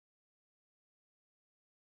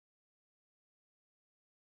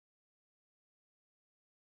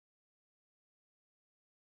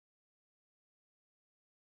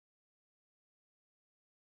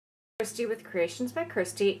Christy with Creations by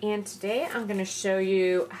Christy, and today I'm going to show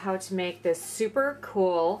you how to make this super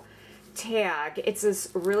cool tag. It's this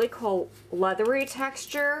really cool leathery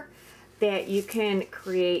texture that you can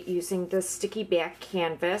create using the sticky back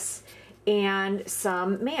canvas and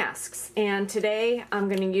some masks. And today I'm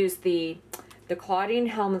going to use the Claudine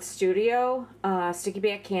Helmuth Studio sticky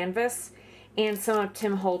back canvas and some of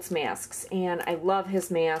Tim Holtz masks, and I love his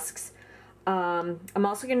masks. I'm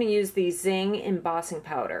also going to use the Zing embossing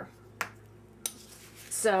powder.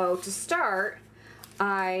 So to start,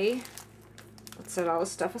 let's set all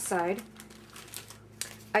this stuff aside.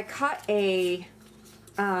 I cut a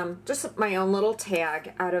just my own little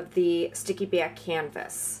tag out of the sticky back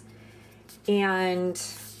canvas, and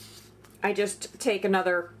I just take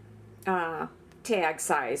another tag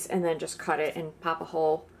size and then just cut it and pop a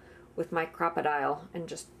hole with my crocodile and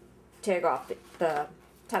just tag off the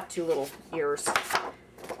top two little ears.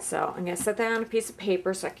 So I'm going to set that on a piece of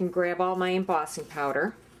paper so I can grab all my embossing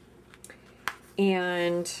powder.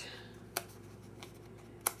 And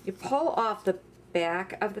you pull off the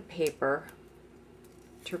back of the paper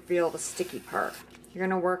to reveal the sticky part. You're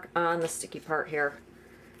going to work on the sticky part here.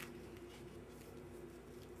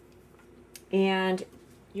 And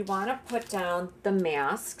you want to put down the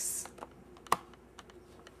masks.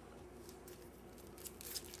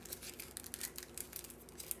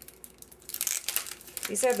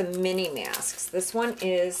 These are the mini masks. This one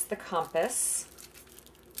is the compass.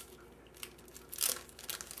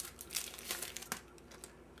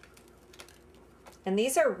 And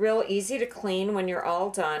these are real easy to clean when you're all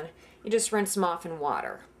done. You just rinse them off in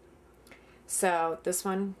water. So this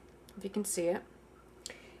one, if you can see it,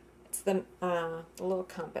 it's the little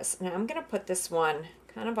compass. And I'm going to put this one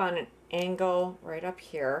kind of on an angle right up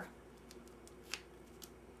here.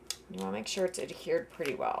 You want to make sure it's adhered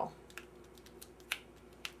pretty well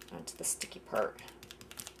onto the sticky part.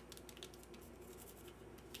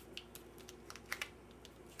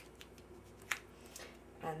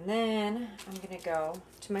 And then I'm going to go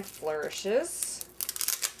to my flourishes.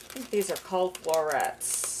 I think these are called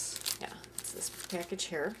florets. Yeah, it's this package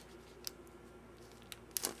here.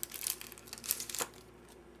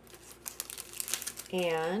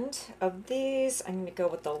 And of these, I'm going to go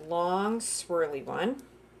with the long swirly one.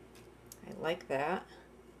 I like that.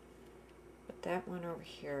 Put that one over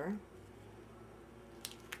here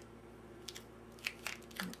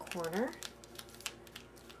in the corner.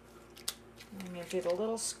 I'm going to do the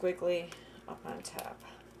little squiggly up on top.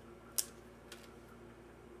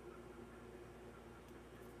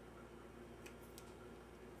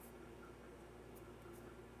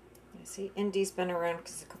 You see, Indy's been around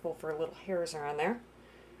because a couple of her little hairs are on there.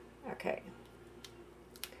 Okay.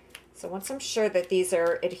 So once I'm sure that these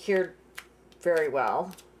are adhered very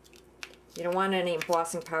well, you don't want any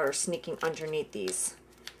embossing powder sneaking underneath these.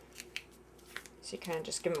 So you kind of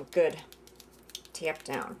just give them a good tap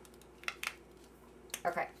down.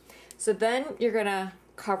 Okay, so then you're going to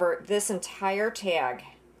cover this entire tag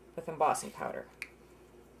with embossing powder.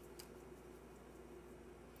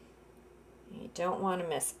 You don't want to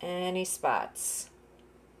miss any spots.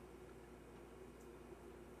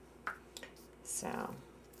 So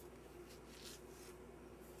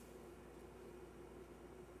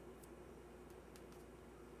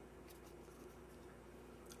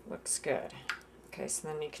looks good. Okay, so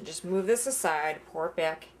then you can just move this aside, pour it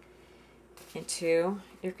back into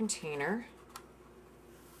your container.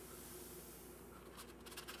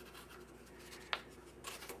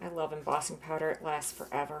 I love embossing powder, it lasts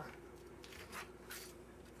forever.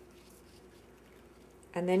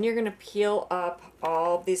 And then you're going to peel up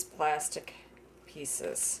all these plastic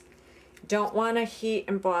pieces. Don't want to heat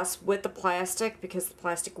emboss with the plastic because the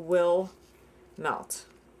plastic will melt.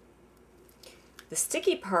 The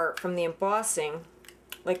sticky part from the embossing,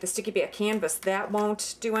 like the sticky back canvas, that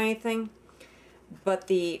won't do anything, but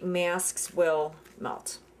the masks will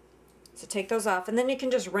melt. So take those off, and then you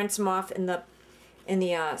can just rinse them off in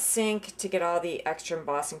the sink to get all the extra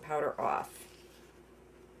embossing powder off.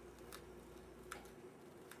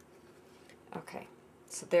 Okay,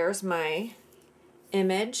 so there's my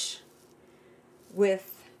image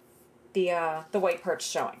with the white parts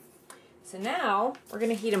showing. So now we're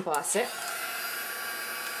going to heat emboss it.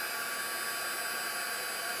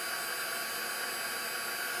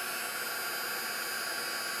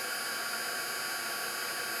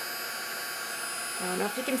 I don't know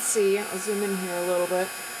if you can see, I'll zoom in here a little bit.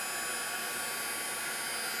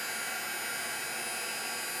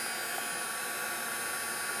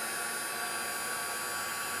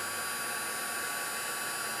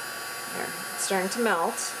 There, it's starting to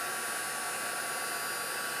melt.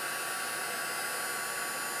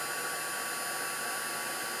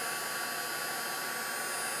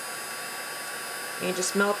 And you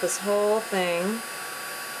just melt this whole thing.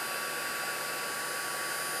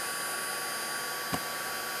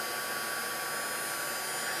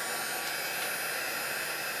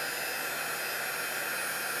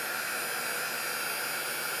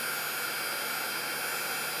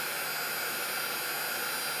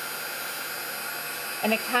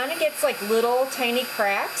 And it kind of gets like little tiny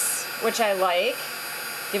cracks, which I like.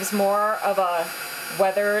 Gives more of a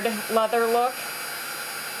weathered leather look.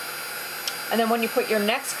 And then when you put your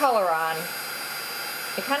next color on,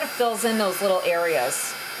 it kind of fills in those little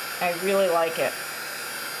areas. I really like it.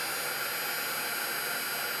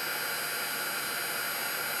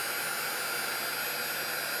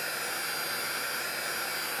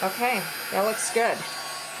 Okay, that looks good.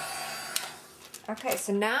 Okay,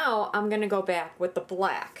 so now I'm going to go back with the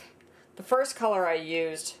black. The first color I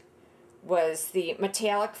used was the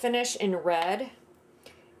metallic finish in red,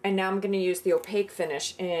 and now I'm going to use the opaque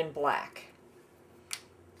finish in black.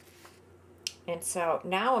 And so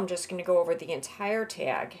now I'm just going to go over the entire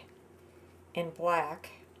tag in black,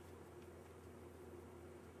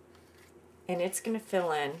 and it's going to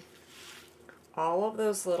fill in all of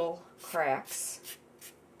those little cracks.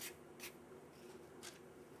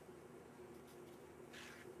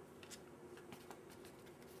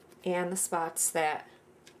 And the spots that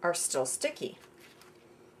are still sticky.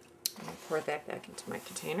 I'll pour that back into my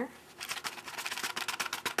container.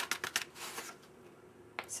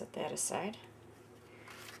 Set that aside.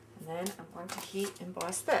 And then I'm going to heat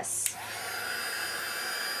emboss this.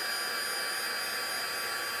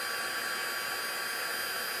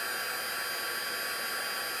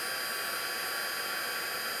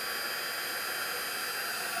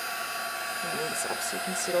 Move this up so you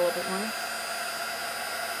can see it a little bit more.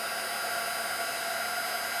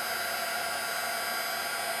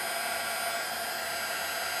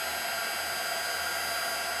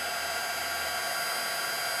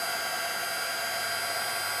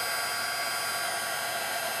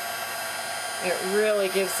 It really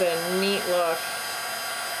gives a neat look.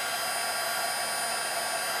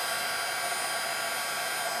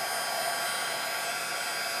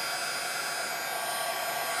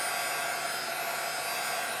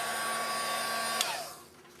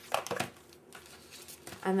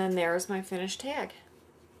 And then there's my finished tag.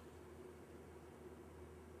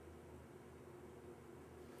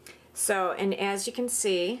 So, and as you can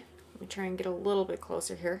see, let me try and get a little bit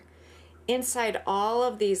closer here. Inside all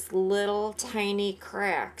of these little tiny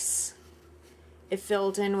cracks, it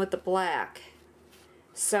filled in with the black.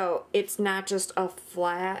 So it's not just a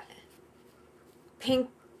flat pink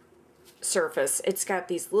surface, it's got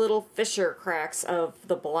these little fissure cracks of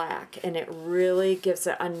the black, and it really gives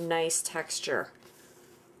it a nice texture.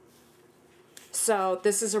 So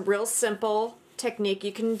this is a real simple technique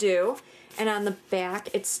you can do, and on the back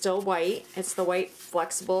it's still white. It's the white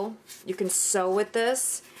flexible. You can sew with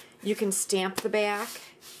this. You can stamp the back,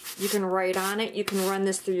 you can write on it, you can run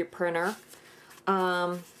this through your printer.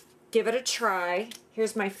 Give it a try.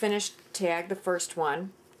 Here's my finished tag, the first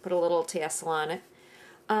one. Put a little tassel on it.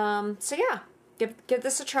 So yeah, give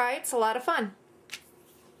this a try. It's a lot of fun.